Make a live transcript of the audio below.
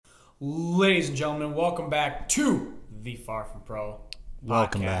Ladies and gentlemen, welcome back to the Far From Pro podcast.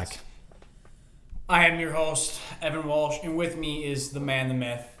 Welcome back. I am your host, Evan Walsh, and with me is the man, the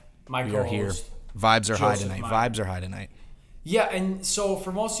myth, my We are co-host. here. Vibes are high Joseph tonight. Meyer. Vibes are high tonight. Yeah, and so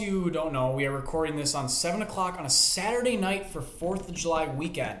for most of you who don't know, we are recording this on 7 o'clock on a Saturday night for 4th of July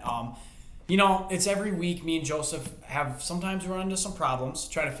weekend. It's every week me and Joseph have sometimes run into some problems,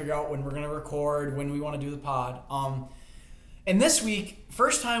 trying to figure out when we're going to record, when we want to do the pod. And this week,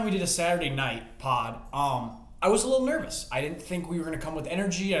 first time we did a Saturday night pod, I was a little nervous. I didn't think we were going to come with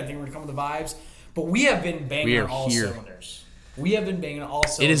energy. I didn't think we were going to come with the vibes. But we have been banging on all cylinders. We have been banging on all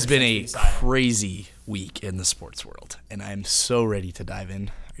cylinders. It has been a crazy week in the sports world, and I'm so ready to dive in.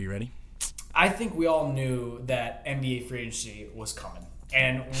 Are you ready? I think we all knew that NBA free agency was coming.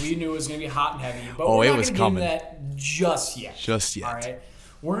 And we knew it was going to be hot and heavy. But we're not going to get into that just yet. Just yet. All right?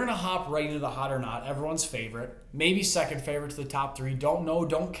 We're going to hop right into the hot or not, everyone's favorite. Maybe second favorite to the top three. Don't know,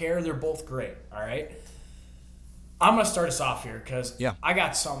 don't care. They're both great. All right? I'm going to start us off here because I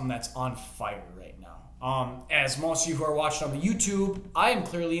got something that's on fire right now. As most of you who are watching on the YouTube, I am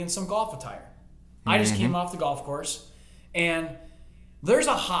clearly in some golf attire. I just came off the golf course, and there's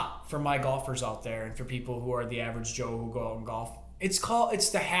a hot for my golfers out there and for people who are the average Joe who go out and golf. It's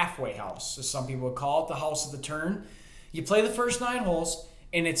the halfway house, as some people would call it, the house of the turn. You play the first 9 holes,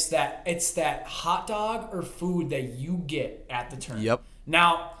 and it's that hot dog or food that you get at the turn. Yep.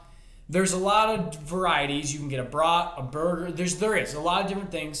 Now, there's a lot of varieties. You can get a brat, a burger. There is a lot of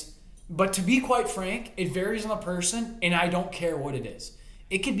different things. But to be quite frank, it varies on the person, and I don't care what it is.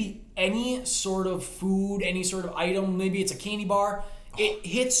 It could be any sort of food, any sort of item. Maybe it's a candy bar. It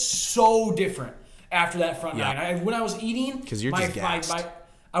hits so different after that front 9. When I was eating, because you're just gassed.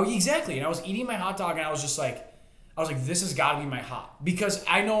 Exactly, and I was eating my hot dog, and I was like, this has got to be my hot, because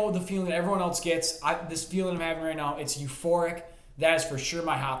I know the feeling that everyone else gets. This feeling I'm having right now, it's euphoric. That is for sure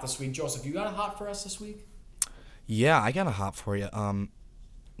my hot this week. Joseph, you got a hot for us this week? Yeah, I got a hot for you.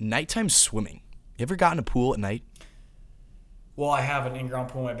 Nighttime swimming. You ever gotten a pool at night? Well, I have an in-ground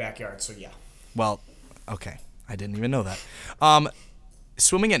pool in my backyard, so yeah. Well, okay. I didn't even know that.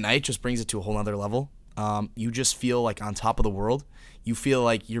 Swimming at night just brings it to a whole nother level. You just feel like on top of the world. You feel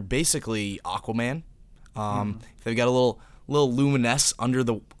like you're basically Aquaman. They've got a little luminescence under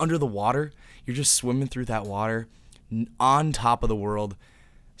the water. You're just swimming through that water on top of the world.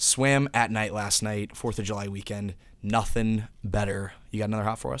 Swam at night last night, 4th of July weekend. Nothing better. You got another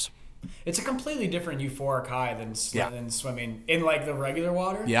hot for us? It's a completely different euphoric high than swimming in like the regular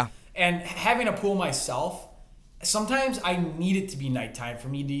water. Yeah. And having a pool myself, sometimes I need it to be nighttime for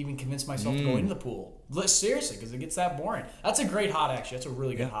me to even convince myself to go into the pool. Seriously, because it gets that boring. That's a great hot, actually. That's a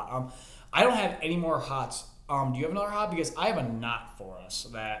really good hot. I don't have any more hots. Do you have another hot? Because I have a not for us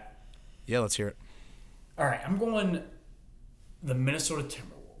that... Yeah, let's hear it. All right, I'm going the Minnesota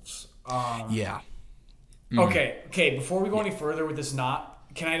Timberwolves. Okay, before we go any further with this not,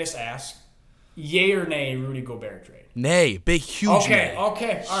 can I just ask, yay or nay Rudy Gobert trade? Nay. Big, huge nay.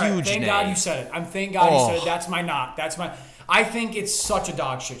 Okay. All right. Thank God you said it. Thank God you said it. That's my not. I think it's such a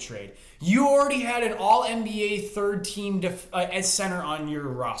dog shit trade. You already had an all-NBA third team as center on your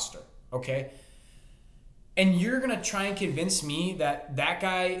roster, okay? And you're going to try and convince me that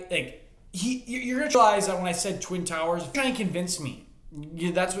guy, you're going to realize that when I said Twin Towers, you're trying to convince me.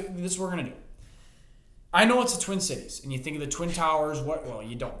 This is what we're going to do. I know it's the Twin Cities, and you think of the Twin Towers.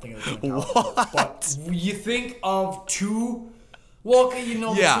 You don't think of the Twin Towers, but you think of two. Well, okay, the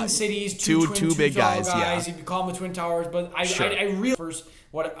Twin Cities, two big guys. Yeah, if you call them the Twin Towers, but I really first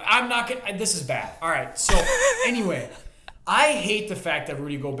I'm not gonna. This is bad. All right, so anyway, I hate the fact that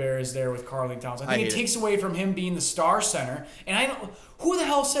Rudy Gobert is there with Karl-Anthony Towns. I think it takes away from him being the star center. And I don't. Who the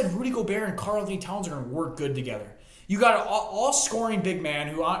hell said Rudy Gobert and Karl-Anthony Towns are going to work good together? You got an all-scoring big man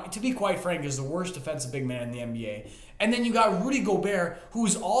who, to be quite frank, is the worst defensive big man in the NBA. And then you got Rudy Gobert,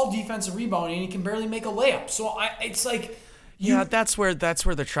 who's all defensive rebounding, and he can barely make a layup. So it's like... that's where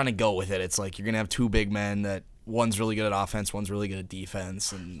they're trying to go with it. It's like you're going to have two big men that one's really good at offense, one's really good at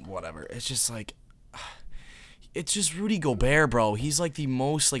defense, and whatever. It's just like... It's just Rudy Gobert, bro. He's like the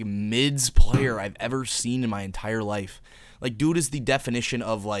most mids player I've ever seen in my entire life. Dude is the definition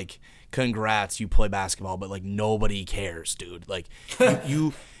of congrats, you play basketball, but nobody cares, dude.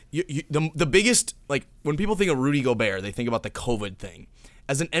 The biggest, when people think of Rudy Gobert, they think about the COVID thing.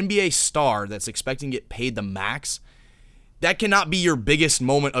 As an NBA star that's expecting to get paid the max, that cannot be your biggest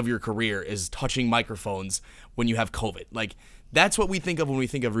moment of your career, is touching microphones when you have COVID. That's what we think of when we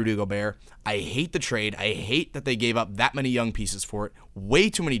think of Rudy Gobert. I hate the trade. I hate that they gave up that many young pieces for it. Way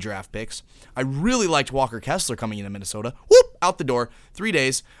too many draft picks. I really liked Walker Kessler coming into Minnesota. Whoop! Out the door. 3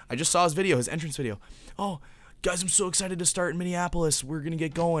 days. I just saw his video, his entrance video. Oh, guys, I'm so excited to start in Minneapolis. We're going to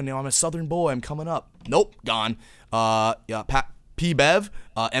get going. I'm a Southern boy. I'm coming up. Nope, gone. P-Bev,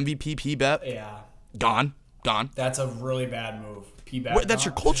 MVP P-Bev. Yeah. Gone. That's a really bad move. P-Bev. That's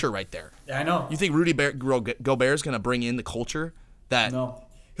your culture right there. Yeah, I know. You think Rudy Gobert is going to bring in the culture that... No.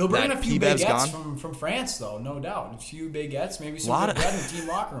 He'll bring in a few P-Bev's baguettes from France, though, no doubt. A few baguettes, maybe some good bread in the team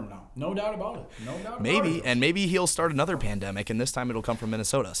locker room now. No doubt about it. No doubt about it. And maybe he'll start another pandemic, and this time it'll come from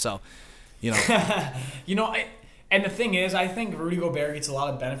Minnesota. So, And the thing is, I think Rudy Gobert gets a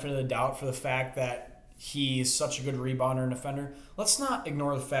lot of benefit of the doubt for the fact that he's such a good rebounder and defender. Let's not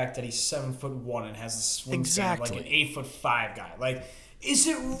ignore the fact that he's 7'1" and has the wingspan of like an 8'5" guy. Like, is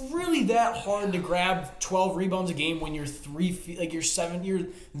it really that hard to grab 12 rebounds a game when you're 3 feet, like you're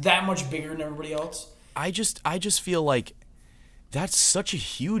that much bigger than everybody else? I just feel like that's such a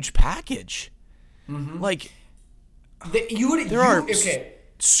huge package. Mm-hmm. Like, there are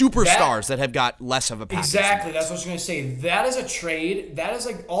superstars that have got less of a package. Exactly, that's what I was going to say. That is a trade. That is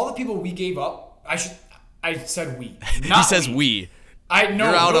like all the people we gave up. I said we. He says we. You're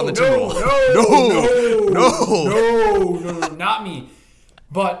out on the No, not me.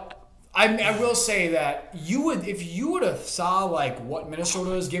 But I will say that if you would have saw like what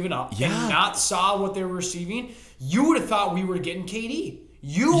Minnesota has given up and not saw what they were receiving, you would have thought we were getting KD.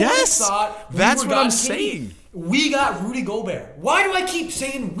 You would have thought that's what I'm KD. saying. We got Rudy Gobert. Why do I keep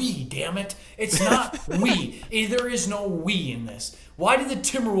saying we, damn it? It's not we. There is no we in this. Why did the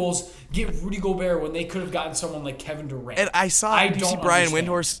Timberwolves get Rudy Gobert when they could have gotten someone like Kevin Durant? And I saw Brian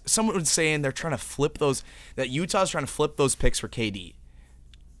Windhorst, someone was saying they're trying to flip those, that Utah's trying to flip those picks for KD.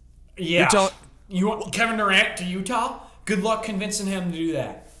 Yeah. You want Kevin Durant to Utah? Good luck convincing him to do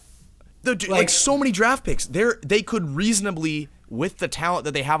that. Like so many draft picks. They could reasonably, with the talent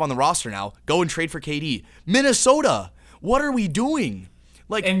that they have on the roster now, go and trade for KD. Minnesota, what are we doing?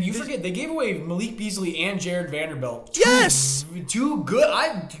 And you forget they gave away Malik Beasley and Jared Vanderbilt. Two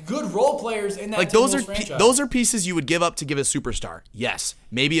good role players in that. Like those are pieces you would give up to give a superstar. Yes,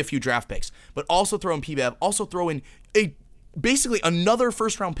 maybe a few draft picks, but also throw in P-Bev. Also throw in basically another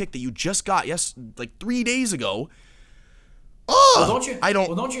first round pick that you just got 3 days ago. Don't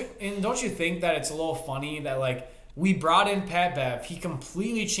you think that it's a little funny that we brought in Pat Bev, he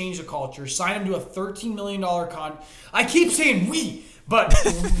completely changed the culture, signed him to a $13 million I keep saying we, but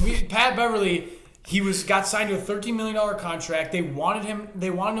Pat Beverly, got signed to a $13 million contract. They wanted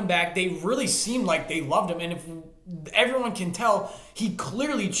him back. They really seemed like they loved him, and if everyone can tell, he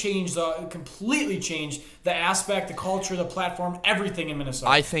clearly completely changed the aspect, the culture, the platform, everything in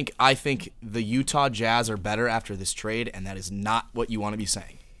Minnesota. I think the Utah Jazz are better after this trade, and that is not what you want to be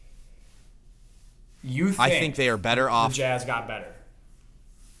saying. I think they are better off. The Jazz got better.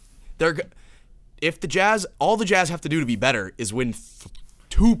 All the Jazz have to do to be better is win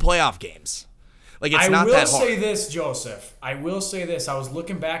 2 playoff games. It's not that hard. I will say this, Joseph. I was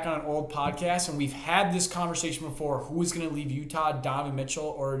looking back on an old podcast, and we've had this conversation before. Who is going to leave Utah, Donovan Mitchell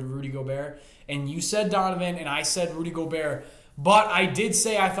or Rudy Gobert? And you said Donovan, and I said Rudy Gobert. But I did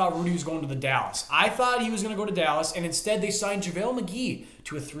say I thought Rudy was going to the Dallas. I thought he was going to go to Dallas, and instead they signed JaVale McGee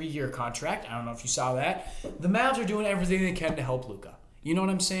to a 3-year contract. I don't know if you saw that. The Mavs are doing everything they can to help Luka. You know what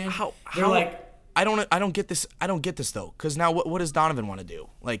I'm saying? I don't get this. I don't get this though, because now what does Donovan want to do?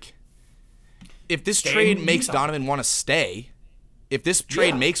 If this trade makes Donovan want to stay,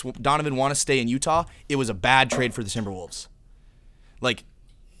 makes Donovan want to stay in Utah, it was a bad trade for the Timberwolves.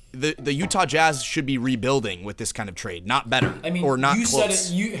 The Utah Jazz should be rebuilding with this kind of trade, not better, or not you close.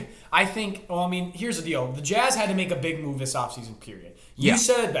 Said it. Here's the deal. The Jazz had to make a big move this offseason, period. You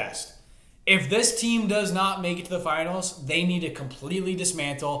said it best. If this team does not make it to the finals, they need to completely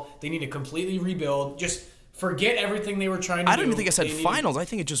dismantle. They need to completely rebuild. Just forget everything they were trying to do. I don't even think I said finals. I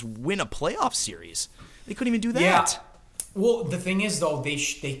think it just win a playoff series. They couldn't even do that. Yeah. Well, the thing is, though, they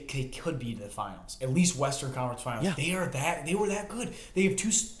could be to the finals, at least Western Conference Finals. Yeah. They were that good. They have two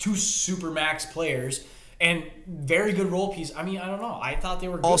supermax players and very good role pieces. I don't know. I thought they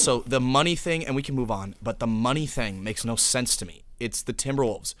were good. Also, the money thing, and we can move on, but the money thing makes no sense to me. It's the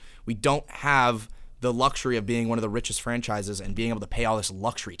Timberwolves. We don't have the luxury of being one of the richest franchises and being able to pay all this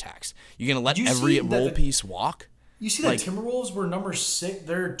luxury tax. You're going to let every role piece walk? You see that Timberwolves were number 6.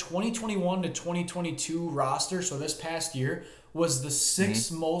 Their 2021 to 2022 roster, so this past year, was the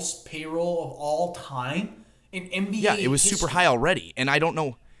 6th most payroll of all time in NBA Yeah, it was history. super high already, and I don't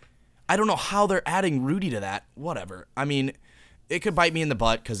know how they're adding Rudy to that. Whatever. It could bite me in the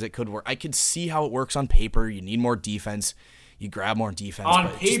butt because it could work. I could see how it works on paper. You need more defense. You grab more defense. On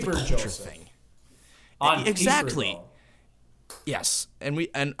but paper, it's just the culture Joseph. thing. Exactly. Yes, and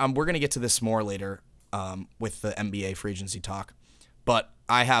we're gonna get to this more later with the NBA free agency talk, but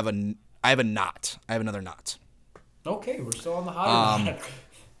I have another knot. Okay, we're still on the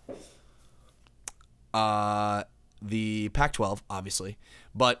hot. The Pac-12, obviously,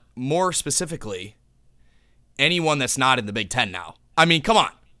 but more specifically, anyone that's not in the Big Ten now. I mean, come on.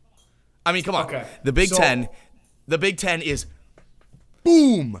 Okay. The Big Ten is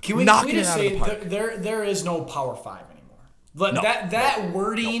boom. Can we just say there is no Power 5 anymore? That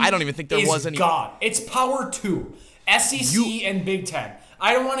wording. No, I don't even think there was any. Gone. It's Power 2, SEC and Big Ten.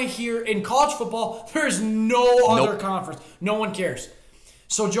 I don't want to hear in college football. There's no other conference. No one cares.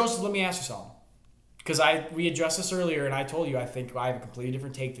 So Joseph, let me ask you something. Because we addressed this earlier, and I told you I think I have a completely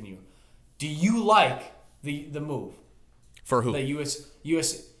different take than you. Do you like the move for who? The US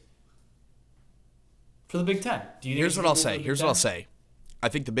for the Big Ten. Here's what I'll say. I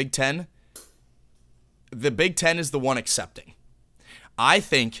think the Big Ten is the one accepting. I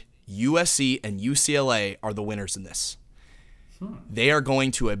think USC and UCLA are the winners in this. They are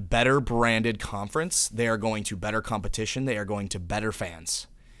going to a better branded conference. They are going to better competition. They are going to better fans.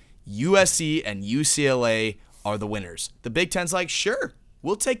 USC and UCLA are the winners. The Big Ten's like, sure,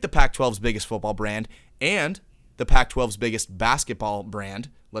 we'll take the Pac-12's biggest football brand and the Pac-12's biggest basketball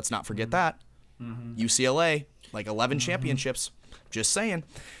brand. Let's not forget that. UCLA, like 11 championships. Just saying.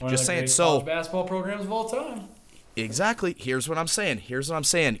 One of the greatest college basketball programs of all time. Exactly. Here's what I'm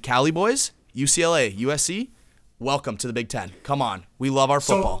saying. Cali boys, UCLA, USC, welcome to the Big Ten. Come on. We love our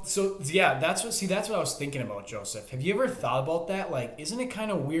football. So yeah, that's what I was thinking about, Joseph. Have you ever thought about that? Like, isn't it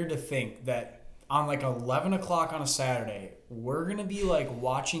kind of weird to think that on like 11 o'clock on a Saturday, we're going to be like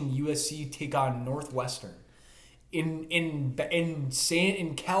watching USC take on Northwestern in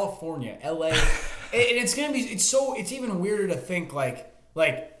California, LA. And it's going to be, it's even weirder to think like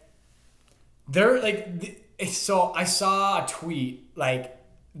they're like, so I saw a tweet, like,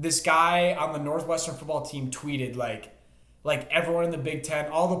 this guy on the Northwestern football team tweeted like everyone in the Big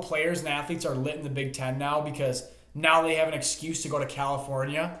Ten, all the players and athletes are lit in the Big Ten now because now they have an excuse to go to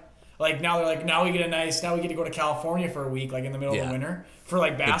California. Like now they're like, now we get to go to California for a week, like in the middle of the winter for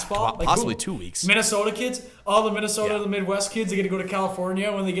like basketball. Possibly 2 weeks. Minnesota kids, all the Minnesota, the Midwest kids, they get to go to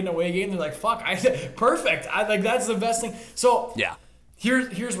California when they get an away game. They're like, fuck, perfect. That's the best thing. So yeah,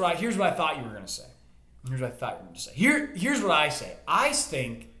 here's what I thought you were gonna say. Here's what I say. I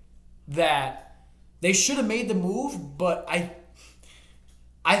think that they should have made the move, but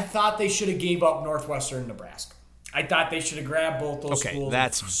I thought they should have gave up Northwestern and Nebraska. I thought they should have grabbed both those schools.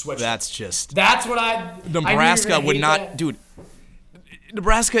 That's what Nebraska would not, dude.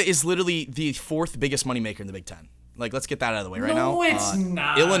 Nebraska is literally the fourth biggest moneymaker in the Big Ten. Like, let's get that out of the way right now. No, it's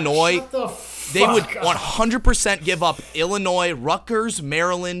not. Illinois, Shut the fuck they would up. 100% give up Illinois, Rutgers,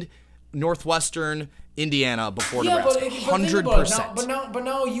 Maryland, Northwestern, Indiana before Nebraska. 100%. But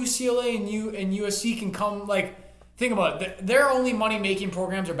now UCLA and USC can come, like, think about it. Their only money-making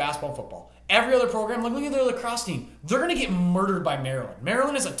programs are basketball and football. Every other program, like, look at their lacrosse team. They're going to get murdered by Maryland.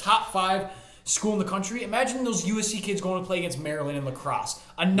 Maryland is a top 5 school in the country. Imagine those USC kids going to play against Maryland in lacrosse.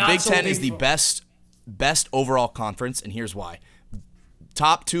 The Big Ten is the best overall conference, and here's why.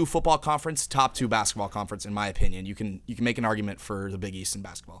 Top 2 football conference, top 2 basketball conference, in my opinion. You can make an argument for the Big East in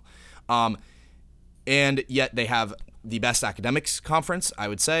basketball. And yet they have the best academics conference, I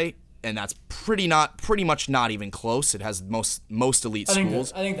would say, and that's pretty much not even close. It has most elite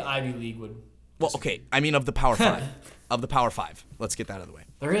schools. I think the Ivy League would. Well, okay. I mean, of the Power 5. Of the Power 5. Let's get that out of the way.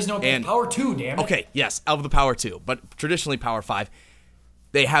 There is no Power 2, damn it. Okay, yes, of the Power 2, but traditionally Power 5.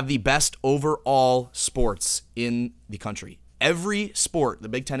 They have the best overall sports in the country. Every sport the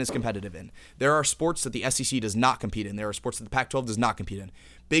Big Ten is competitive in. There are sports that the SEC does not compete in. There are sports that the Pac-12 does not compete in.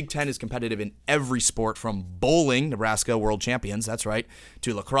 Big Ten is competitive in every sport, from bowling, Nebraska world champions, that's right,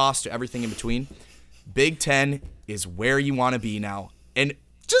 to lacrosse, to everything in between. Big Ten is where you want to be now. And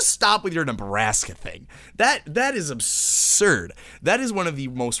just stop with your Nebraska thing. That is absurd. That is one of the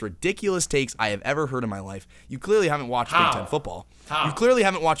most ridiculous takes I have ever heard in my life. You clearly haven't watched Big Ten football. You clearly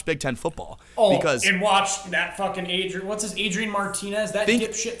haven't watched Big Ten football. And watched that fucking Adrian Martinez, that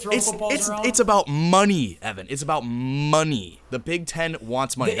dipshit throw footballs around? It's about money, Evan. It's about money. The Big Ten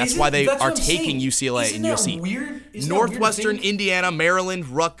wants money. That's why they are taking UCLA and USC. Northwestern, Indiana, Maryland,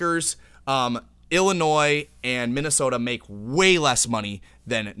 Rutgers, Illinois, and Minnesota make way less money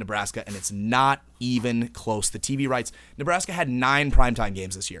than Nebraska, and it's not even close. The TV rights, Nebraska had 9 primetime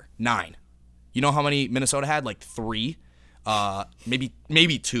games this year. 9. You know how many Minnesota had? Like 3.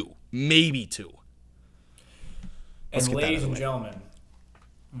 Maybe 2. Maybe 2. And ladies and gentlemen,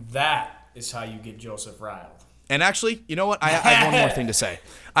 that is how you get Joseph riled. And actually, you know what? I have one more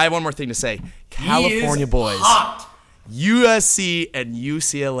thing to say. California boys. Hot. USC and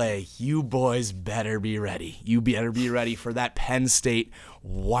UCLA, you boys better be ready. You better be ready for that Penn State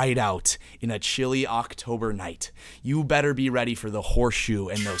white out in a chilly October night. You better be ready for the horseshoe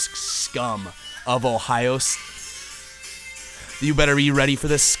and those scum of Ohio State. You better be ready for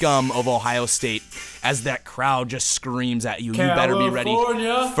the scum of Ohio State as that crowd just screams at you. California. You better be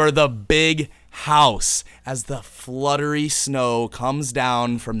ready for the big house as the fluttery snow comes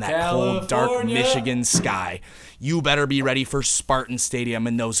down from that cold, dark Michigan sky. You better be ready for Spartan Stadium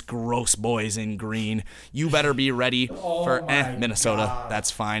and those gross boys in green. You better be ready for Minnesota. God. That's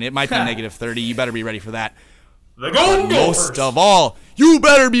fine. It might be negative 30. You better be ready for that. The Golden Gophers. Most of all, you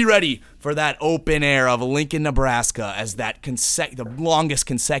better be ready for that open air of Lincoln, Nebraska, as that the longest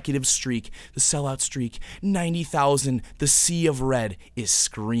consecutive streak, the sellout streak, 90,000, the sea of red is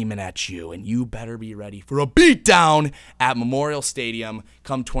screaming at you, and you better be ready for a beatdown at Memorial Stadium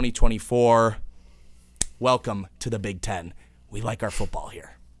come 2024. Welcome to the Big Ten. We like our football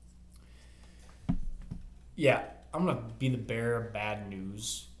here. Yeah, I'm gonna be the bearer of bad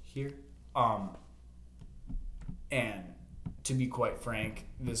news here. And to be quite frank,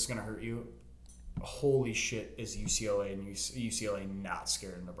 this is going to hurt you. Holy shit, is UCLA and UCLA not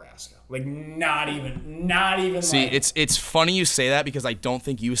scared of Nebraska? Like, not even. See, like, it's funny you say that because I don't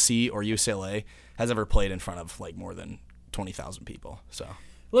think UC or UCLA has ever played in front of like more than 20,000 people. So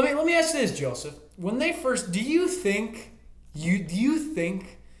let me ask you this, Joseph. When they first, do you think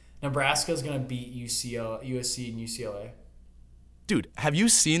Nebraska is going to beat USC and UCLA? Dude, have you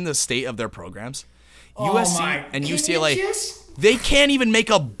seen the state of their programs? Oh USC and UCLA, they can't even make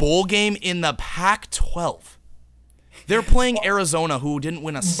a bowl game in the Pac-12. They're playing Arizona, who didn't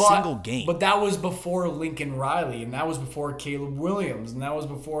win a single game. But that was before Lincoln Riley, and that was before Caleb Williams, and that was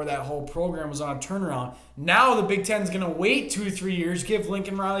before that whole program was on a turnaround. Now the Big Ten's going to wait 2 to 3 years, give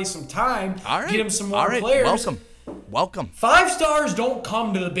Lincoln Riley some time, get him some more players. Welcome. 5 stars don't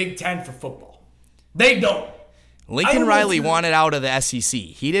come to the Big Ten for football. They don't. Lincoln Riley wanted out of the SEC.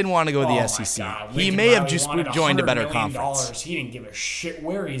 He didn't want to go to the SEC. He may have just joined a better conference. He didn't give a shit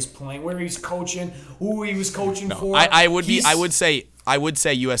where he's playing, where he's coaching, who he was coaching for. I would say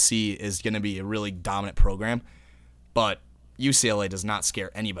USC is going to be a really dominant program, but UCLA does not scare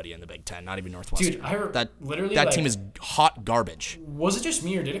anybody in the Big Ten, not even Northwestern. Dude, I heard that team is hot garbage. Was it just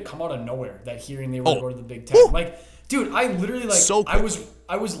me or did it come out of nowhere that hearing they were going to the Big Ten? Like, dude, I literally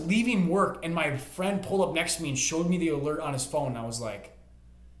I was leaving work and my friend pulled up next to me and showed me the alert on his phone. And I was like,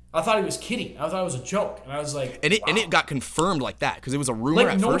 I thought he was kidding. I thought it was a joke. And I was like, and it got confirmed like that because it was a rumor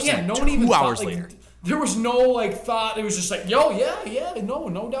at first. Yeah, no one even 2 hours later. There was no thought. It was just like,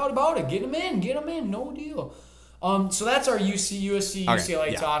 no doubt about it. Get him in, no deal. So that's our USC,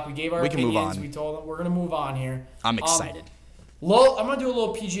 UCLA talk. We gave our opinions. We told them we're gonna move on here. I'm excited. I'm gonna do a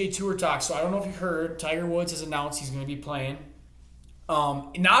little PGA Tour talk. So I don't know if you heard, Tiger Woods has announced he's gonna be playing.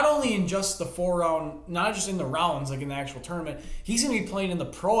 Not only in just the 4-round, not just in the rounds like in the actual tournament, he's gonna be playing in the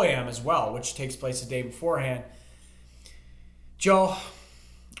Pro-Am as well, which takes place the day beforehand. Joe,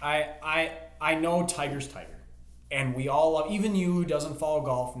 I know Tiger's Tiger, and we all love. Even you who doesn't follow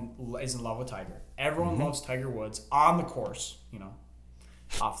golf and is in love with Tiger. Everyone loves Tiger Woods on the course.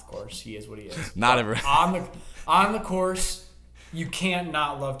 Off the course, he is what he is. Not ever on the course. You can't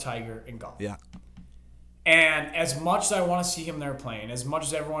not love Tiger in golf. Yeah. And as much as I want to see him there playing, as much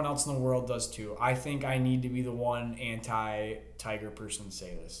as everyone else in the world does too, I think I need to be the one anti-Tiger person to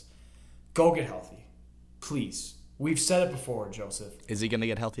say this. Go get healthy. Please. We've said it before, Joseph. Is he going to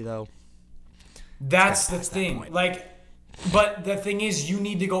get healthy, though? That's the thing. But the thing is, you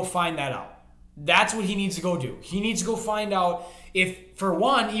need to go find that out. That's what he needs to go do. He needs to go find out if, for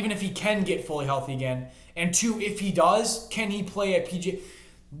one, even if he can get fully healthy again, and 2, if he does, can he play at PGA?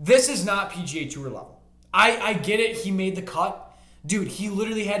 This is not PGA Tour level. I get it. He made the cut. Dude, he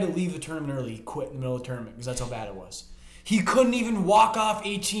literally had to leave the tournament early. He quit in the middle of the tournament because that's how bad it was. He couldn't even walk off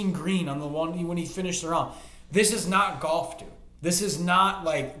 18 green on the one when he finished the round. This is not golf, dude. This is not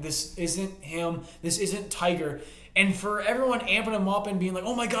this isn't him. This isn't Tiger. And for everyone amping him up and being like,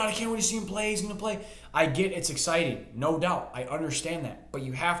 oh my God, I can't wait to see him play. He's going to play. I get it's exciting. No doubt. I understand that. But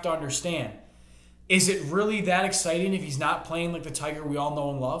you have to understand, is it really that exciting if he's not playing like the Tiger we all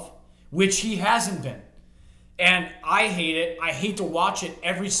know and love? Which he hasn't been. And I hate it. I hate to watch it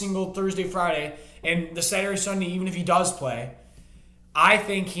every single Thursday, Friday, and the Saturday, Sunday, even if he does play. I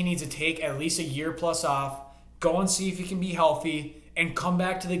think he needs to take at least a year plus off, go and see if he can be healthy, and come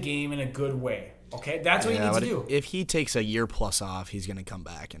back to the game in a good way. Okay? That's what he needs to do. If he takes a year plus off, he's going to come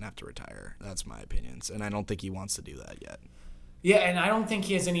back and have to retire. That's my opinions. And I don't think he wants to do that yet. Yeah, and I don't think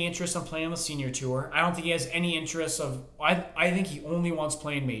he has any interest in playing on the senior tour. I don't think he has any interest of... I think he only wants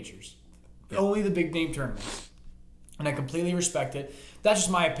playing majors. Yeah. Only the big name tournaments. And I completely respect it. That's just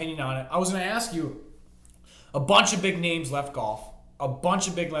my opinion on it. I was going to ask you, a bunch of big names left golf. a bunch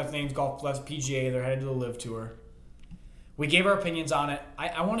of big left names golf left PGA. They're headed to the Live Tour. We gave our opinions on it.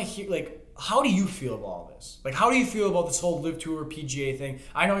 I want to hear, like, how do you feel about all this? Like, how do you feel about this whole Live Tour PGA thing?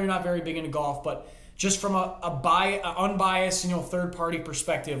 I know you're not very big into golf, but just from a unbiased, third-party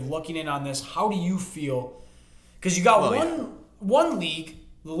perspective, looking in on this, how do you feel? Because you got one league,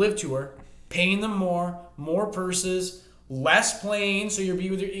 the Live Tour, paying them more purses, less playing, so you're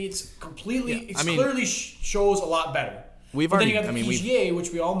with your. It's completely. Clearly shows a lot better. Then you got the PGA,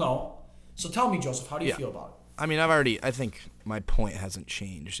 which we all know. So tell me, Joseph, how do you feel about it? I think my point hasn't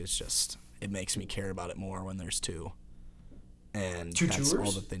changed. It's just it makes me care about it more when there's two, and that's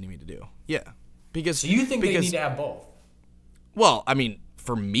all that they need me to do. Yeah, because so you think they need to have both? Well,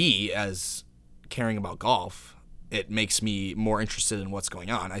 for me as caring about golf, it makes me more interested in what's going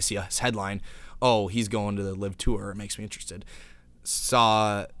on. I see a headline, oh, he's going to the Live Tour. It makes me interested.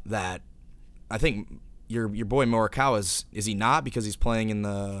 Saw that, I think your boy Morikawa is he not, because he's playing in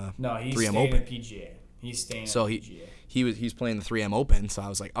the 3M Open? At PGA. He's staying at PGA. He's playing the 3M Open, so I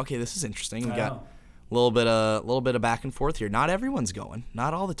was like, okay, this is interesting. We got a little bit of back and forth here. Not everyone's going.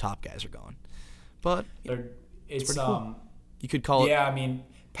 Not all the top guys are going, but it's pretty cool. You could call it. Yeah,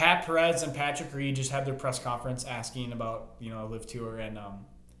 Pat Perez and Patrick Reed just had their press conference asking about Live Tour, and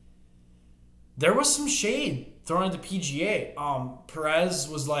there was some shade thrown at the PGA. Perez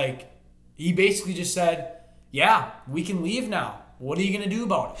was like, he basically just said, "Yeah, we can leave now. What are you gonna do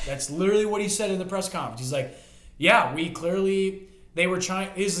about it?" That's literally what he said in the press conference. He's like, "Yeah, they were trying."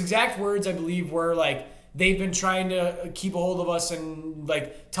 His exact words, I believe, were like, "They've been trying to keep a hold of us and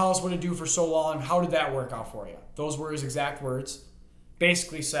like tell us what to do for so long. How did that work out for you?" Those were his exact words.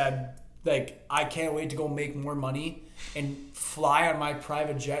 Basically said, like, "I can't wait to go make more money and fly on my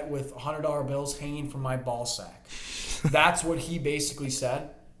private jet with $100 bills hanging from my ball sack." That's what he basically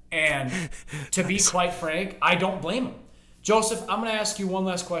said. And to be quite frank, I don't blame him. Joseph, I'm going to ask you one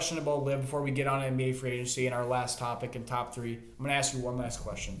last question about Liv before we get on NBA free agency and our last topic and top three. I'm going to ask you one last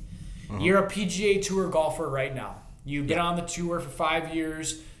question. You're a PGA Tour golfer right now. You've been on the tour for 5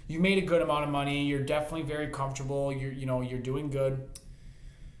 years. You made a good amount of money. You're definitely very comfortable. You're doing good.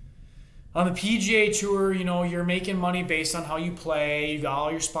 On the PGA Tour, you're making money based on how you play. You got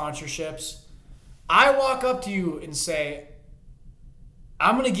all your sponsorships. I walk up to you and say,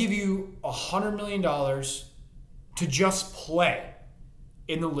 I'm going to give you $100 million to just play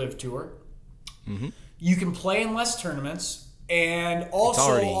in the Live Tour. Mm-hmm. You can play in less tournaments, and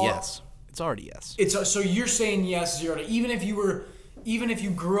also It's already yes. So you're saying yes, 0 to even if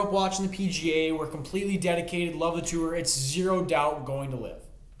you grew up watching the PGA, were completely dedicated, love the tour, it's 0 doubt going to Live.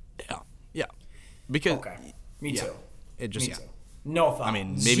 Yeah. Because me too. It just me too. No thought.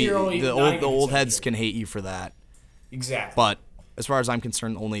 Maybe the old heads can hate you for that. Exactly. But as far as I'm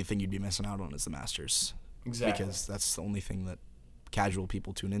concerned, the only thing you'd be missing out on is the Masters. Exactly. Because that's the only thing that casual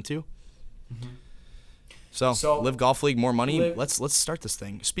people tune into. Mm-hmm. So Live Golf League, more money. Let's start this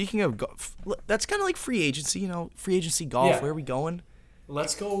thing. Speaking of golf, that's kind of like free agency. Free agency golf. Yeah. Where are we going?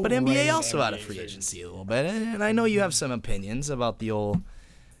 Let's go. But NBA also had a free agency a little bit, and I know you have some opinions about the old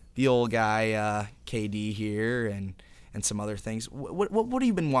guy KD here and some other things. What have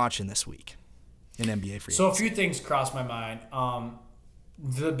you been watching this week in NBA free agency? So a few things crossed my mind.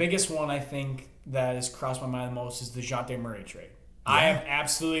 The biggest one I think that has crossed my mind the most is the DeJounte Murray trade. Yeah. I have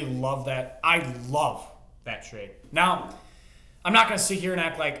absolutely loved that. I love that trade. Now, I'm not going to sit here and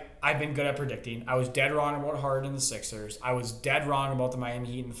act like I've been good at predicting. I was dead wrong about Harden and the Sixers. I was dead wrong about the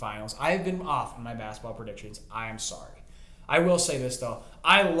Miami Heat in the finals. I have been off in my basketball predictions. I am sorry. I will say this, though.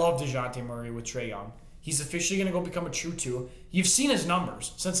 I love DeJounte Murray with Trae Young. He's officially going to go become a true 2. You've seen his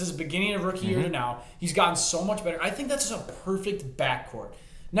numbers since his beginning of rookie year to now. He's gotten so much better. I think that's just a perfect backcourt.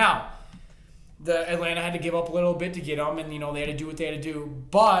 Now, the Atlanta had to give up a little bit to get him, and they had to do what they had to do.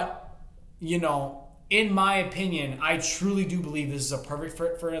 But in my opinion, I truly do believe this is a perfect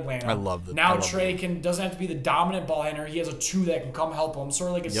fit for Atlanta. I love that. Now Trae doesn't have to be the dominant ball handler. He has a 2 that can come help him, sort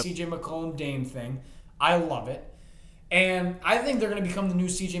of like a CJ McCollum Dame thing. I love it. And I think they're going to become the new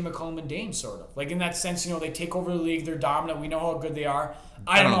CJ McCollum and Dame, sort of. Like, in that sense, they take over the league. They're dominant. We know how good they are.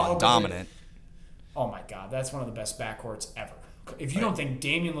 I don't know how dominant. Oh, my God. That's one of the best backcourts ever. If you don't think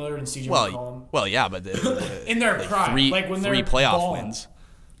Damian Lillard and CJ McCollum... Well, yeah, but... in their prime. When they're 3 playoff balling. wins.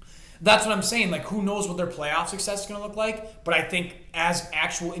 That's what I'm saying. Who knows what their playoff success is going to look like? But I think as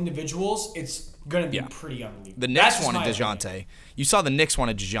actual individuals, it's going to be pretty unbelievable. The Knicks wanted DeJounte. You saw the Knicks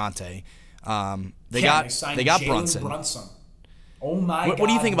wanted DeJounte. They got Brunson. Oh my God! What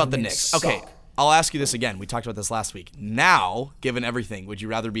do you think about the Knicks? Okay, I'll ask you this again. We talked about this last week. Now, given everything, would you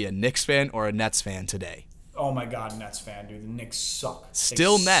rather be a Knicks fan or a Nets fan today? Oh my God, Nets fan, dude. The Knicks suck.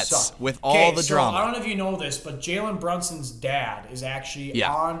 Still Nets with all the drama. I don't know if you know this, but Jalen Brunson's dad is actually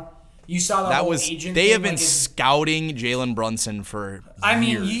on. You saw that whole was agent they thing, have been scouting Jalen Brunson for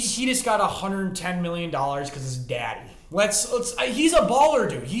years. He just got $110 million because his daddy. Let's. He's a baller,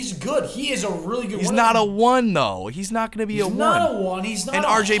 dude. He's good. He is a really good. He's not a 1 though. He's not going to be a 1. He's not a 1. He's not. And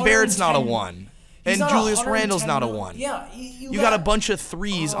RJ Barrett's not a 1. And Julius Randle's not a 1. Yeah, you got a bunch of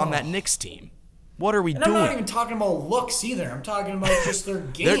 3s on that Knicks team. What are we doing? I'm not even talking about looks either. I'm talking about just their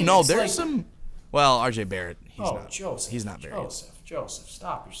game. There's some. Well, RJ Barrett. Joseph. He's not very good. Joseph,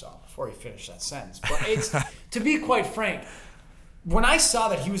 stop yourself before you finish that sentence. But it's to be quite frank, when I saw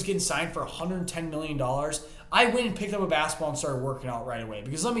that he was getting signed for $110 million, I went and picked up a basketball and started working out right away.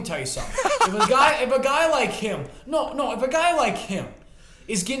 Because let me tell you something. If a guy like him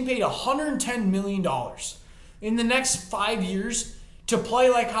is getting paid $110 million in the next 5 years to play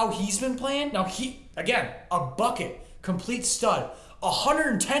like how he's been playing, now a bucket, complete stud,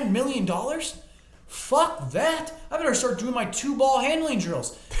 $110 million? Fuck that. I better start doing my 2-ball handling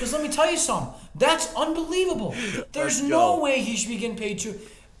drills. Because let me tell you something. That's unbelievable. There's no way he should be getting paid to.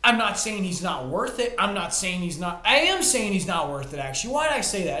 I'm not saying he's not worth it. I am saying he's not worth it, actually. Why did I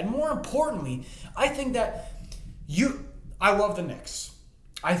say that? And more importantly, I think that I love the Knicks.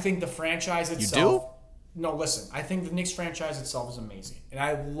 I think the franchise itself. You do? No, listen. I think the Knicks franchise itself is amazing. And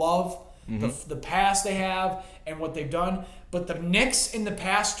I love the past they have and what they've done. But the Knicks in the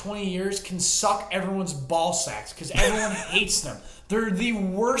past 20 years can suck everyone's ball sacks because everyone hates them. They're the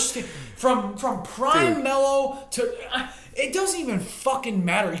worst. From prime Melo to... It doesn't even fucking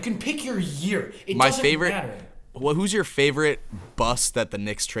matter. You can pick your year. It doesn't matter. Well, who's your favorite bust that the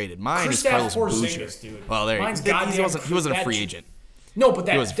Knicks traded? Mine is Carlos Boozer. Dude. Well, there he wasn't a free agent. No, but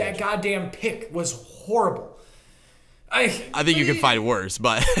that goddamn pick was horrible. I think you can find worse,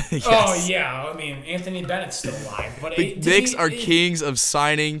 but yes. Oh yeah, I mean Anthony Bennett's still alive, but the Knicks are kings of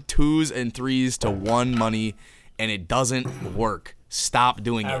signing 2s and 3s to 1 money, and it doesn't work. Stop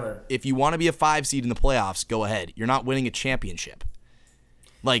doing it. If you want to be a 5 seed in the playoffs, go ahead. You're not winning a championship.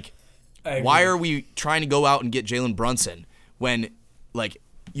 Like, why are we trying to go out and get Jalen Brunson when, like,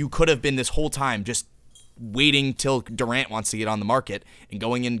 you could have been this whole time just waiting till Durant wants to get on the market and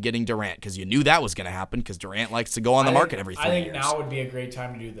going in and getting Durant because you knew that was going to happen because Durant likes to go on the market every 3 years. I think now would be a great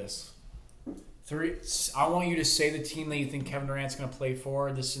time to do this. I want you to say the team that you think Kevin Durant's going to play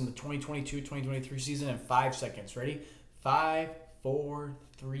for this in the 2022-2023 season in 5 seconds. Ready? 5, 4,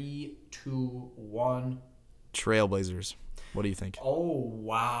 3, 2, 1. Trailblazers. What do you think? Oh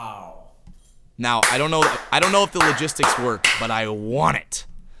wow! Now I don't know if the logistics work, but I want it.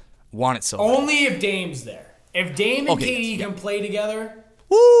 Want it so bad. Only if Dame's there. If Dame and KD can play together,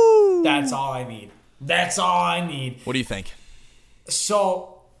 woo! That's all I need. That's all I need. What do you think?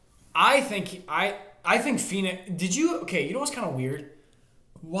 So, I think Phoenix. You know what's kind of weird?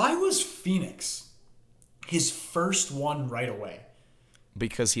 Why was Phoenix his first one right away?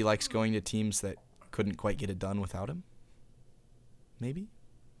 Because he likes going to teams that couldn't quite get it done without him? Maybe?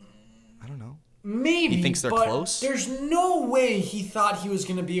 I don't know. Maybe, he thinks they're close? There's no way he thought he was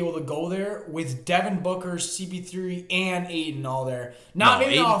going to be able to go there with Devin Booker, CP3, and Aiden all there. Not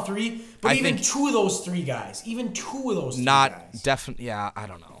all 3, but even 2 of those 3 guys. Even 2 of those 3 guys. Not definitely. Yeah, I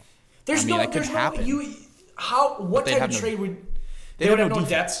don't know. It could happen. What type of trade would... They would have no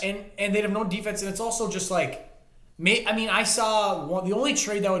depth. And they'd have no defense. And it's also just like... I saw the only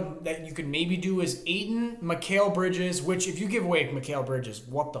trade that you could maybe do is Ayton, Mikal Bridges, which if you give away Mikal Bridges,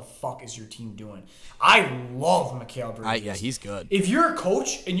 what the fuck is your team doing? I love Mikal Bridges. Yeah, he's good. If you're a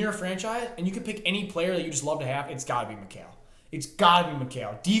coach and you're a franchise and you can pick any player that you just love to have, it's got to be Mikal. It's got to be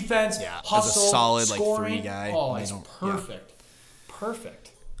Mikal. Defense, hustle, as a solid scoring. 3 guy. Oh, it's perfect. Yeah.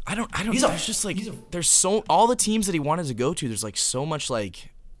 Perfect. I don't. There's just like there's so all the teams that he wanted to go to. There's like so much like.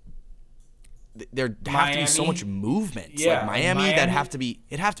 There have to be so much movement. Yeah, like Miami, it'd have to be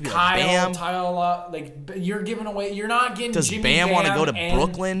like Bam. You're giving away. You're not getting. Does Jimmy Bam want to go to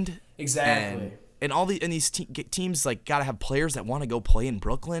Brooklyn? Exactly. And all these teams like got to have players that want to go play in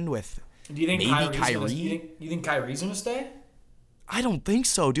Brooklyn with. Do you think maybe Kyrie? You think Kyrie's gonna stay? I don't think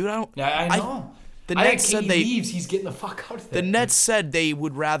so, dude. I know. The Nets said leaves. He's getting the fuck out of there. The Nets said they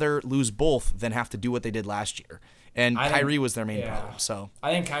would rather lose both than have to do what they did last year. And Kyrie was their main problem. So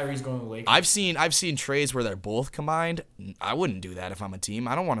I think Kyrie's going to the Lakers. I've seen trades where they're both combined. I wouldn't do that if I'm a team.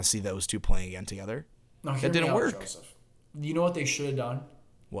 I don't want to see those 2 playing again together. No, that didn't work. Joseph. You know what they should have done?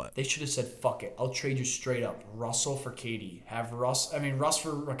 What? They should have said, "Fuck it, I'll trade you straight up Russell for KD. Have Russ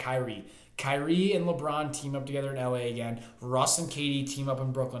for Kyrie. Kyrie and LeBron team up together in LA again. Russ and KD team up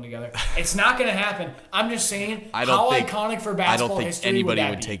in Brooklyn together. It's not going to happen. I'm just saying iconic for basketball history anybody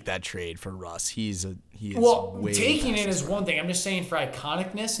would take that trade for Russ. He is way taking it is one thing. I'm just saying for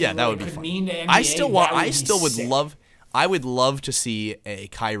iconicness. Yeah, that would be fun. Mean to NBA, I would love to see a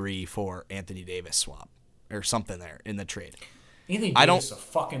Kyrie for Anthony Davis swap or something there in the trade. Anthony Davis is a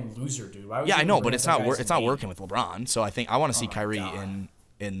fucking loser, dude. Yeah, I know, but it's not working with LeBron. So I want to see Kyrie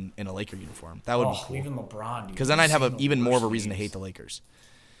in a Laker uniform. That would be cool. Even LeBron, dude. Because then I'd have even more of a reason to hate the Lakers.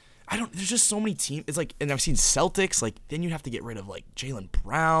 There's just so many teams. It's like, and I've seen Celtics. Like, then you'd have to get rid of like Jaylen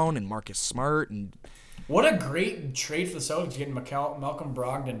Brown and Marcus Smart and. What a great trade for the Celtics getting Malcolm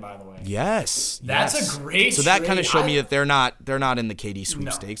Brogdon, by the way. Yes, that's a great. So that kind of showed me that they're not in the KD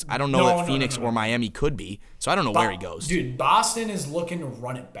sweepstakes. I don't know that Phoenix or Miami could be. So I don't know where he goes. Dude, Boston is looking to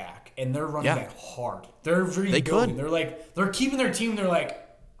run it back, and they're running back hard. They're rebuilding. They're keeping their team. They're like,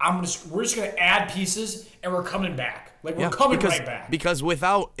 we're just gonna add pieces, and we're coming back. Like we're coming right back. Because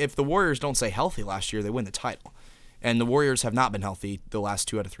if the Warriors don't stay healthy last year, they win the title, and the Warriors have not been healthy the last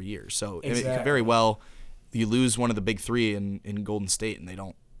 2 out of 3 years. So it could very well. You lose one of the big three in Golden State, and they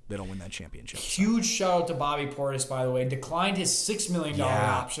don't win that championship. Huge shout out to Bobby Portis, by the way. Declined his $6 million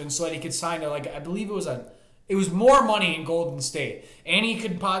option so that he could sign to I believe it was more money in Golden State, and he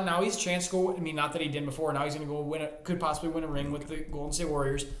could now he's chance to go. I mean, not that he did before. Now he's going to go could possibly win a ring with the Golden State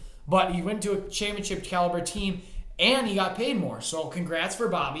Warriors. But he went to a championship caliber team, and he got paid more. So congrats for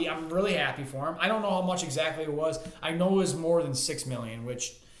Bobby. I'm really happy for him. I don't know how much exactly it was. I know it was more than $6 million,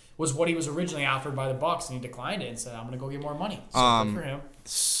 which was what he was originally offered by the Bucks, and he declined it and said, "I'm going to go get more money." So good for him.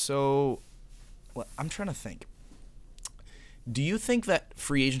 So, I'm trying to think. Do you think that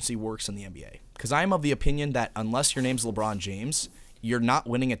free agency works in the NBA? Because I'm of the opinion that unless your name's LeBron James, you're not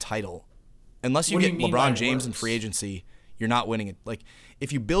winning a title. Unless you get LeBron James in free agency, you're not winning it. Like,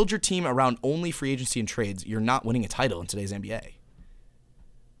 if you build your team around only free agency and trades, you're not winning a title in today's NBA.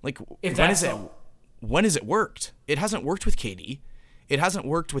 Like, when has it worked? It hasn't worked with KD. It hasn't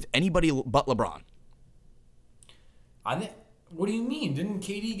worked with anybody but LeBron. What do you mean? Didn't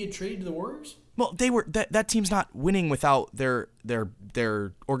KD get traded to the Warriors? Well, they were that team's not winning without their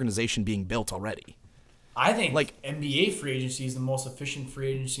organization being built already. I think NBA free agency is the most efficient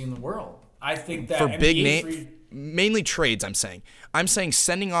free agency in the world. I think that for big name, mainly trades. I'm saying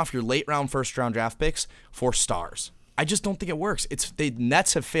sending off your late round, first round draft picks for stars. I just don't think it works. The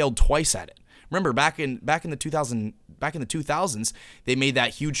Nets have failed twice at it. Remember back in the 2000s, they made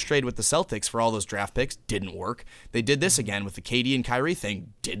that huge trade with the Celtics for all those draft picks. Didn't work. They did this again with the KD and Kyrie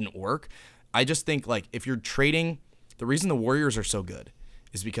thing. Didn't work. I just think if you're trading, the reason the Warriors are so good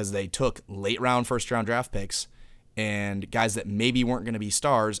is because they took late round, first round draft picks and guys that maybe weren't going to be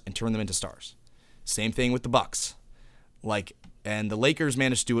stars and turned them into stars. Same thing with the Bucks. And the Lakers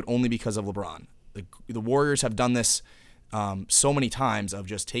managed to do it only because of LeBron. The Warriors have done this so many times of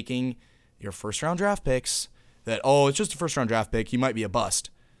just taking your first-round draft picks that, it's just a first-round draft pick. He might be a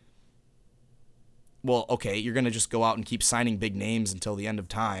bust. Well, okay, you're going to just go out and keep signing big names until the end of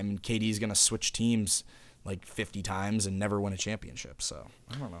time, and KD's going to switch teams 50 times and never win a championship. So,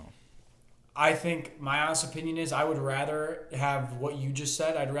 I don't know. I think my honest opinion is I would rather have what you just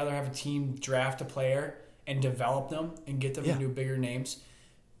said. I'd rather have a team draft a player and develop them and get them into bigger names.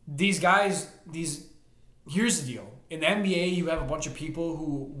 These guys, here's the deal. In the NBA, you have a bunch of people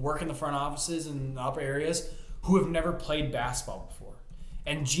who work in the front offices and the upper areas who have never played basketball before.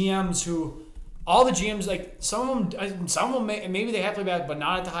 And GMs all the GMs, some of them maybe they have played basketball, but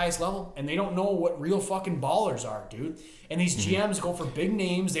not at the highest level. And they don't know what real fucking ballers are, dude. And these GMs go for big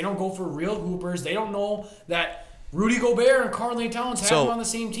names. They don't go for real hoopers. They don't know that Rudy Gobert and Karl-Anthony Towns have them on the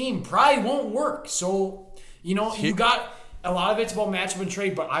same team. Probably won't work. So, you got a lot of it's about matchup and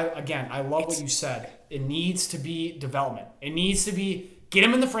trade, but I love what you said. It needs to be development. It needs to be get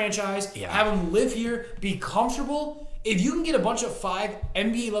him in the franchise, have him live here, be comfortable. If you can get a bunch of 5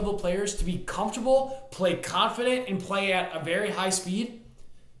 NBA level players to be comfortable, play confident, and play at a very high speed,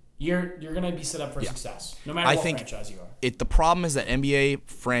 you're going to be set up for success, no matter what franchise you are. The problem is that NBA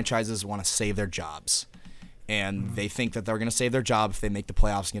franchises want to save their jobs. And they think that they're going to save their job if they make the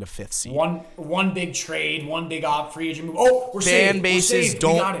playoffs and get a 5th seed. One big trade, one big free agent move. Oh, we're saved. We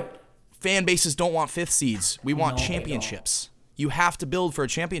got it. Fan bases don't want 5th seeds. We want championships. You have to build for a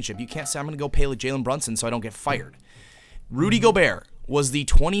championship. You can't say, I'm going to go pay Jalen Brunson so I don't get fired. Rudy Gobert was the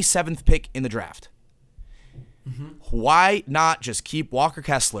 27th pick in the draft. Why not just keep Walker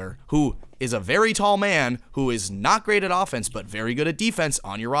Kessler, who is a very tall man who is not great at offense but very good at defense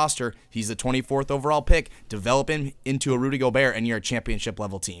on your roster. He's the 24th overall pick. Develop him into a Rudy Gobert, and you're a championship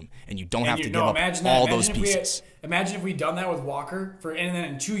level team, and you don't have to give up all those pieces. Imagine if we'd done that with Walker, and then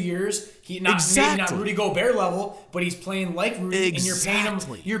in 2 years, maybe not Rudy Gobert level, but he's playing like Rudy, and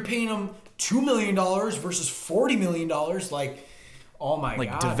you're paying him $2 million versus $40 million. Like, oh my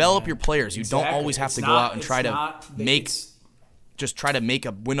god! Develop your players. You don't always have to go out and try to win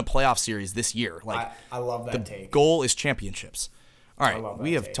a playoff series this year. Like, I love that take. The goal is championships. All right,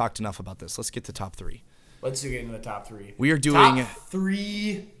 we have talked enough about this. Let's get to top 3. Let's get into the top 3. We are doing top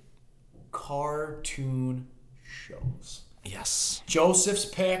 3 cartoon shows. Yes. Joseph's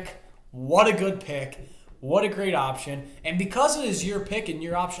pick. What a good pick. What a great option. And because it is your pick and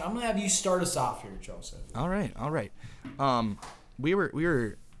your option, I'm going to have you start us off here, Joseph. All right. We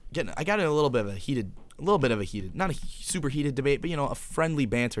were getting, I got in a little bit of a heated, not a super heated debate, but a friendly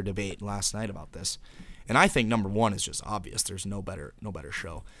banter debate last night about this. And I think number 1 is just obvious. There's no better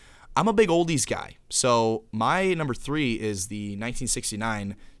show. I'm a big oldies guy, so my number 3 is the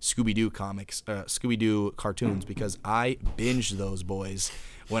 1969 Scooby-Doo cartoons, because I binged those boys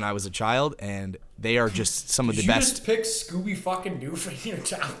when I was a child, and they are just some of the best. You just picked Scooby-fucking-Doo for your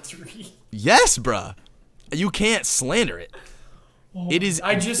top 3? Yes, bruh. You can't slander it. It is.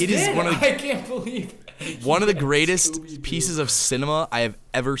 I can't believe one of the greatest pieces of cinema I have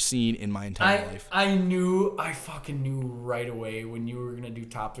ever seen in my entire life. I fucking knew right away when you were gonna do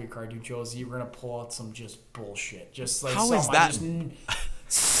top 3 cartoon shows, you were gonna pull out some just bullshit. Just like, how is that?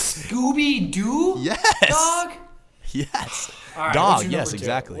 Scooby-Doo? Yes. Dog? Yes. All right, Dog, yes,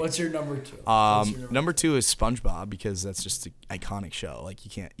 exactly. What's your number 2? Number 2 is SpongeBob, because that's just an iconic show. Like,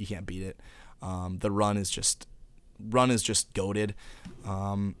 you can't beat it. The run is just goated.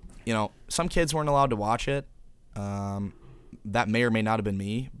 Some kids weren't allowed to watch it. That may or may not have been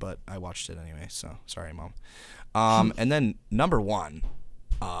me, but I watched it anyway, so sorry, Mom. And then number 1,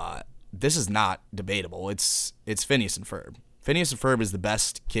 this is not debatable. It's Phineas and Ferb. Phineas and Ferb is the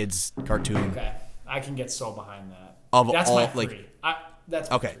best kids cartoon. Okay, I can get so behind that. That's my 3. That's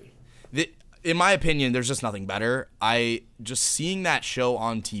my 3. In my opinion, there's just nothing better. Just seeing that show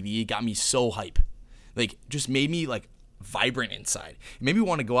on TV got me so hype. Like, just made me like vibrant inside. It made me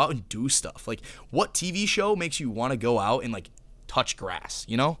want to go out and do stuff. Like, what TV show makes you want to go out and like touch grass?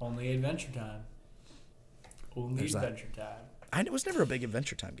 Only Adventure Time. Adventure Time. I was never a big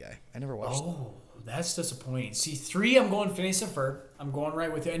Adventure Time guy. I never watched. Oh, that's disappointing. See, 3, I'm going Phineas and Ferb. I'm going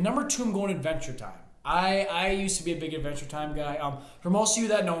right with it. And number 2, I'm going Adventure Time. I used to be a big Adventure Time guy. For most of you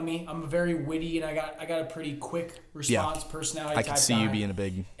that know me, I'm very witty, and I got a pretty quick response personality type guy. I can see you being a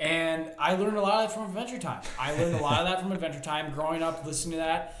big. And I learned a lot of that from Adventure Time. Growing up, listening to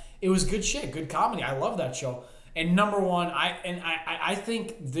that, it was good shit, good comedy. I love that show. And number 1, I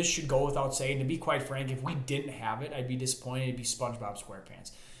think this should go without saying. To be quite frank, if we didn't have it, I'd be disappointed. It'd be SpongeBob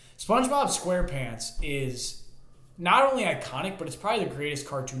SquarePants. SpongeBob SquarePants is not only iconic, but it's probably the greatest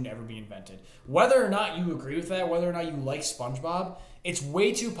cartoon to ever be invented. Whether or not you agree with that, whether or not you like SpongeBob, it's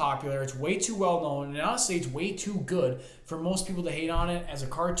way too popular, it's way too well known, and honestly, it's way too good for most people to hate on it. As a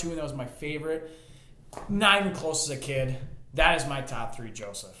cartoon, that was my favorite. Not even close as a kid. That is my top 3,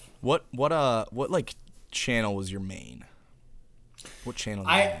 Joseph. What like channel was your main? What channel?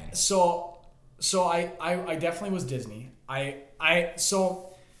 So I definitely was Disney.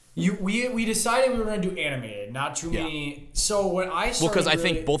 We decided we were going to do animated, not too many. So when I started, because I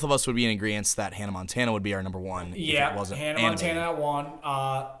think both of us would be in agreement that Hannah Montana would be our number 1. Yeah, if it wasn't Hannah animated. Montana at 1.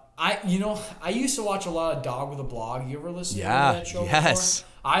 I used to watch a lot of Dog with a Blog. You ever listen to that show? Yes.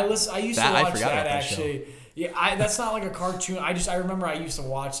 Before? I used to watch that actually. Yeah, that's not like a cartoon. I remember I used to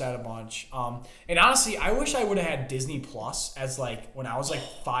watch that a bunch. And honestly, I wish I would have had Disney Plus as like when I was like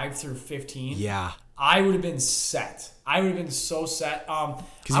 5 through 15. Yeah. I would have been set. I would have been so set. Because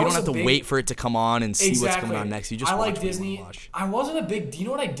you don't have to wait for it to come on and see what's coming on next. You just watch like Disney. I wasn't a big. Do you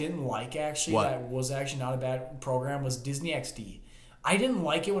know what I didn't like actually? What? That was actually not a bad program. Was Disney XD. I didn't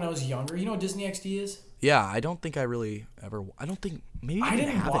like it when I was younger. You know what Disney XD is? Yeah, I don't think I really ever. I don't think maybe I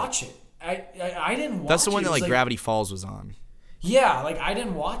didn't watch it. I didn't watch it. That's the one that like like Gravity Falls was on. Yeah, like I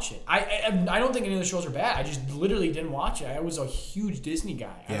didn't watch it. I don't think any of the shows are bad. I just literally didn't watch it. I was a huge Disney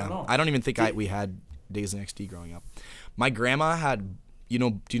guy. Yeah. I don't know. I don't even think we had Disney XD growing up. My grandma had, do you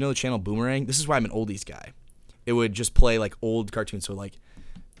know the channel Boomerang? This is why I'm an oldies guy. It would just play like old cartoons, so like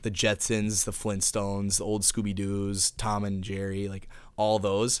the Jetsons, the Flintstones, the old Scooby-Doos, Tom and Jerry, like all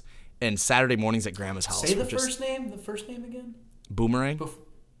those. And Saturday mornings at grandma's house. Say the first name again. Boomerang?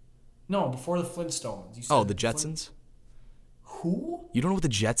 No, before the Flintstones. You said the Jetsons? Who? You don't know what the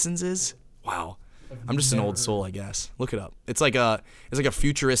Jetsons is? Wow. I'm just an old soul, I guess. Look it up. It's like a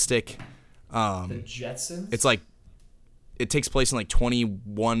futuristic The Jetsons? It's like it takes place in like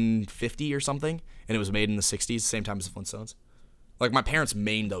 2150 or something, and it was made in the 60s, same time as the Flintstones. Like my parents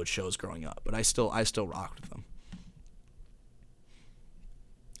mained those shows growing up, but I still rocked with them.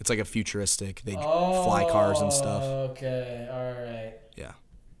 It's like a futuristic. They fly cars and stuff. Okay, all right. Yeah.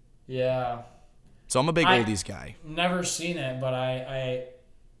 Yeah. So I'm a big oldies guy. Never seen it, but I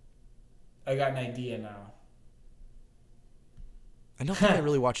got an idea now. I don't think I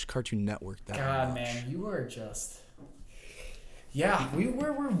really watched Cartoon Network that much. God, man, you were just... Yeah,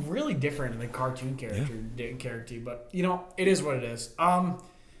 we're really different in the cartoon character, but, you know, it is what it is.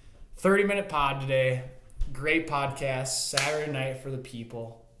 30-minute pod today. Great podcast. Saturday night for the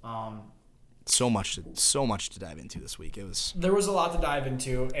people. So much to dive into this week. There was a lot to dive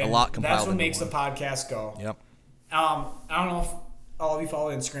into, and a lot compiled that's what makes one. the podcast go. Yep. I don't know if all of you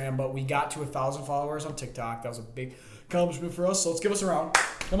follow Instagram, but we got to 1,000 followers on TikTok. That was a big accomplishment for us, so let's give us a round.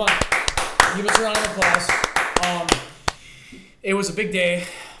 Come on. Give us a round of applause. It was a big day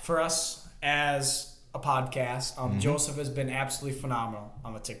for us as a podcast. Joseph has been absolutely phenomenal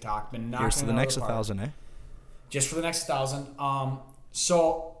on the TikTok. Been knocking Here's to the next it out of the park. 1,000, eh? Just for the next 1,000.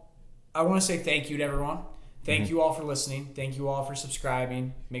 So I want to say thank you to everyone. Thank you all for listening. Thank you all for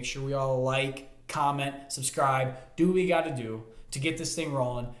subscribing. Make sure we all like, comment, subscribe. Do what we got to do to get this thing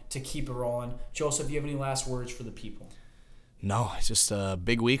rolling, to keep it rolling. Joseph, do you have any last words for the people? No, it's just a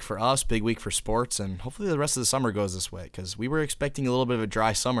big week for us, big week for sports, and hopefully the rest of the summer goes this way because we were expecting a little bit of a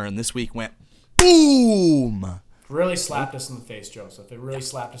dry summer, and this week went boom. Really slapped us in the face, Joseph. It really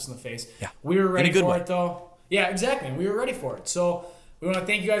slapped us in the face. Yeah. We were ready for way. it, though. Yeah, exactly. We were ready for it. So we want to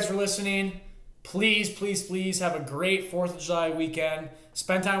thank you guys for listening. Please, please, please have a great 4th of July weekend.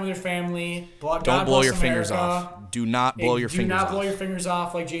 Spend time with your family. Don't blow your fingers off. Do not blow your fingers off. Do not blow your fingers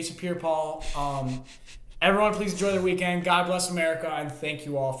off like Jason Pierre-Paul. Everyone, please enjoy their weekend. God bless America, and thank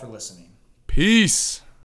you all for listening. Peace.